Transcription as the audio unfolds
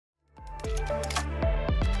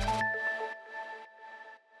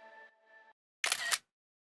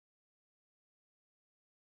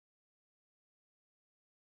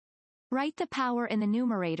Write the power in the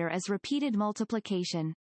numerator as repeated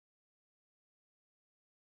multiplication.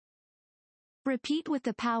 Repeat with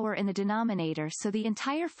the power in the denominator so the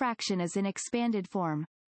entire fraction is in expanded form.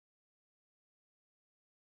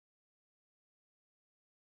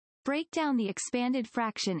 Break down the expanded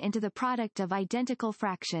fraction into the product of identical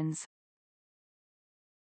fractions.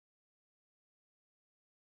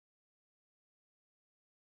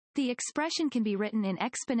 The expression can be written in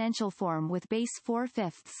exponential form with base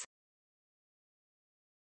 4/5.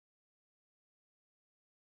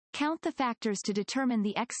 Count the factors to determine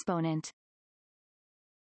the exponent.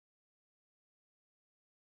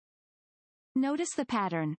 Notice the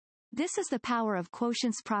pattern. This is the power of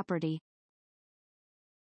quotients property.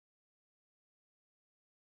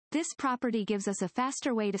 This property gives us a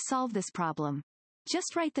faster way to solve this problem.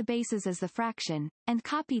 Just write the bases as the fraction, and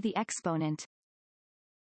copy the exponent.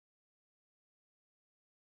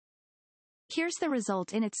 Here's the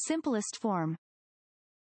result in its simplest form.